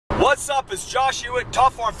What's up? It's Josh Hewitt,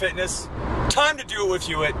 Top Form Fitness. Time to do it with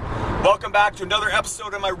Hewitt. Welcome back to another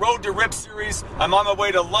episode of my Road to Rip series. I'm on my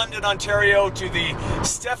way to London, Ontario to the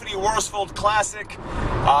Stephanie Worsfold Classic.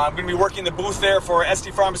 I'm going to be working the booth there for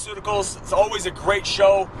SD Pharmaceuticals. It's always a great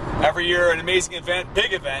show every year, an amazing event,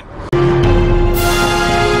 big event.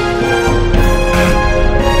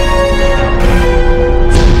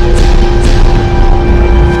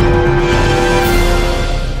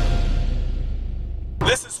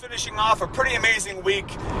 This is finishing off a pretty amazing week,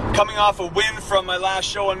 coming off a win from my last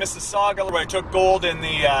show in Mississauga where I took gold in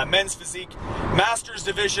the men's physique masters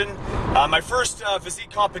division, my first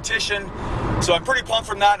physique competition, so I'm pretty pumped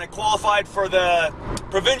from that, and I qualified for the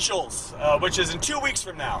provincials, which is in 2 weeks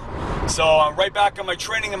from now. So I'm right back on my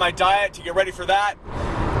training and my diet to get ready for that,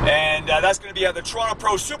 and that's going to be at the Toronto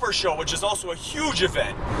Pro Super Show, which is also a huge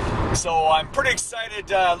event. So I'm pretty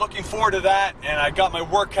excited, looking forward to that, and I got my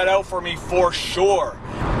work cut out for me for sure.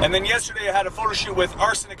 And then yesterday I had a photo shoot with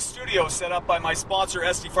Arsenik Studios set up by my sponsor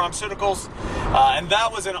SD Pharmaceuticals, and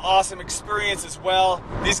that was an awesome experience as well.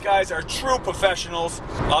 These guys are true professionals.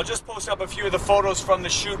 I'll just post up a few of the photos from the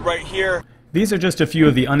shoot right here. These are just a few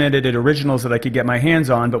of the unedited originals that I could get my hands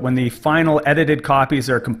on, but when the final edited copies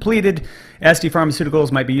are completed, SD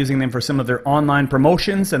Pharmaceuticals might be using them for some of their online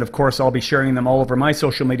promotions, and of course I'll be sharing them all over my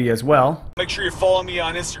social media as well. Make sure you follow me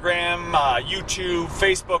on Instagram, YouTube,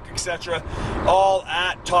 Facebook, etc. All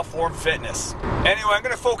at Top Form Fitness. Anyway, I'm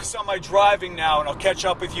going to focus on my driving now, and I'll catch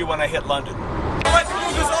up with you when I hit London. Alright, the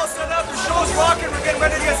booth is all set up, the show's rocking, we're getting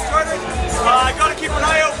ready to get started. I gotta keep an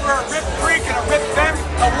eye out for a Rip Freak and a Rip Fem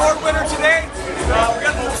award winner today. We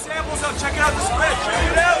got little samples out, check out the spread,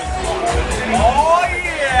 check it out. Oh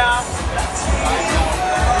yeah!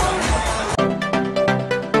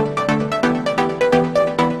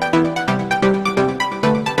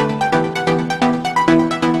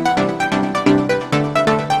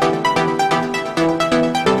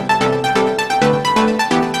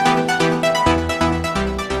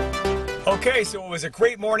 Okay, so it was a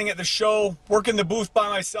great morning at the show. Working the booth by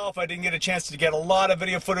myself, I didn't get a chance to get a lot of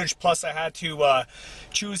video footage, plus I had to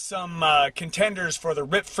choose some contenders for the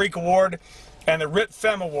Rip Freak Award and the Rip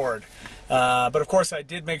Fem Award. But of course I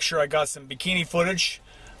did make sure I got some bikini footage.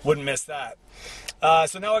 Wouldn't miss that.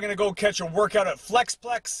 So now I'm going to go catch a workout at Flex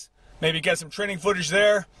Plex, maybe get some training footage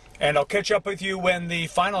there, and I'll catch up with you when the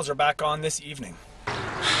finals are back on this evening.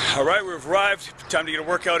 Alright, we've arrived. Time to get a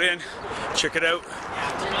workout in. Check it out.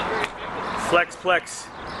 Flex Plex,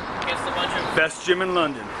 best gym in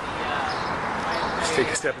London. Let's take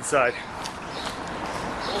a step inside.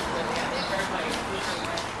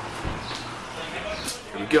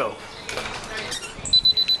 Here we go.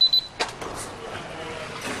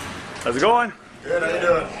 How's it going? Good, how you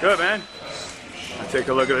doing? Good, man. Let's take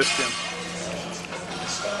a look at this gym.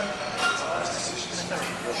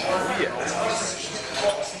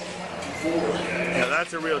 Yeah,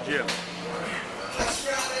 that's a real gym.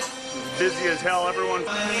 Busy as hell. Everyone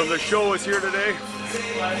from the show is here today,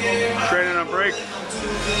 training on break.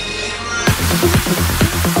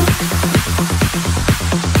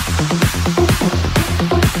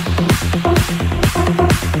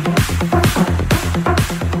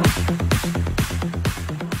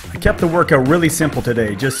 I kept the workout really simple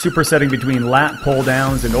today, just supersetting between lat pull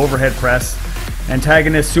downs and overhead press,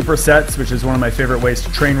 antagonist supersets, which is one of my favorite ways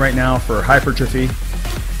to train right now for hypertrophy.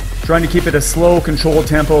 Trying to keep it a slow, controlled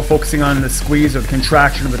tempo, focusing on the squeeze or the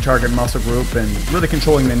contraction of the target muscle group, and really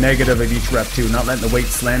controlling the negative of each rep too, not letting the weight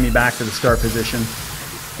slam me back to the start position.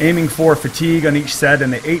 Aiming for fatigue on each set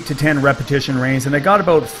in the 8 to 10 repetition range, and I got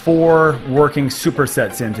about 4 working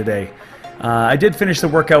supersets in today. I did finish the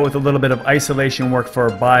workout with a little bit of isolation work for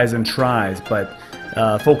bis and tris, but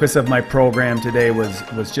focus of my program today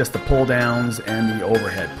was just the pull downs and the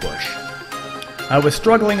overhead push. I was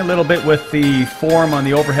struggling a little bit with the form on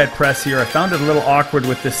the overhead press here. I found it a little awkward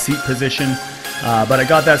with this seat position, but I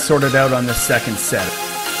got that sorted out on the second set.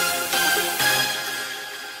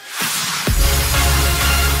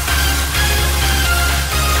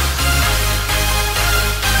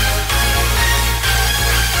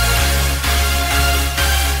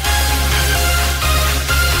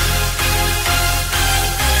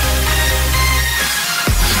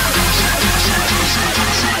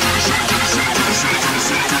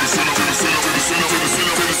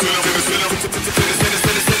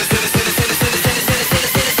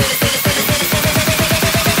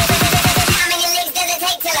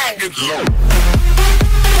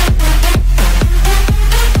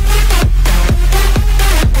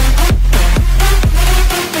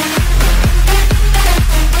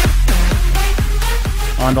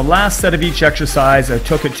 On the last set of each exercise, I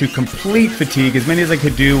took it to complete fatigue, as many as I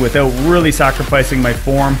could do without really sacrificing my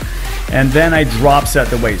form. and then I drop set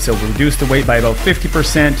the weight. So reduced the weight by about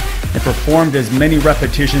 50% and performed as many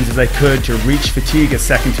repetitions as I could to reach fatigue a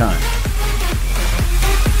second time.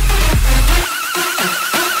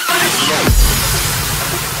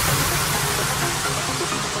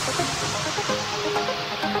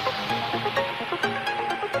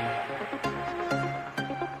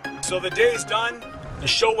 So the day's done. The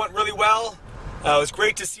show went really well. It was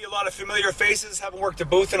great to see a lot of familiar faces. Haven't worked a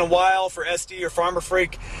booth in a while for SD or Farmer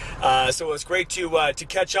Freak. So it was great to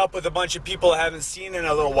catch up with a bunch of people I haven't seen in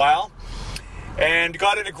a little while. And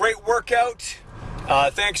got in a great workout.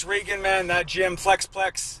 Thanks Regan, man. That gym, Flex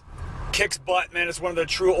Plex, kicks butt, man. It's one of the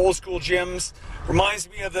true old school gyms. Reminds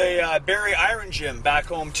me of the Barrie Iron Gym back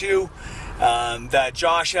home too, that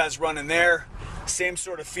Josh has running there. Same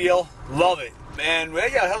sort of feel. Love it. And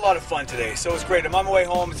yeah, I had a lot of fun today, so it was great. I'm on my way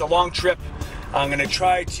home. It's a long trip. I'm going to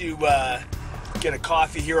try to get a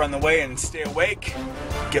coffee here on the way and stay awake,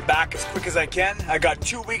 get back as quick as I can. I got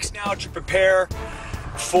 2 weeks now to prepare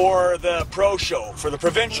for the pro show, for the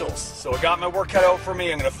provincials. So I got my work cut out for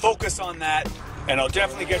me. I'm going to focus on that, and I'll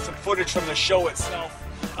definitely get some footage from the show itself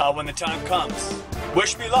when the time comes.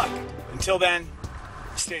 Wish me luck. Until then,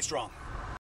 stay strong.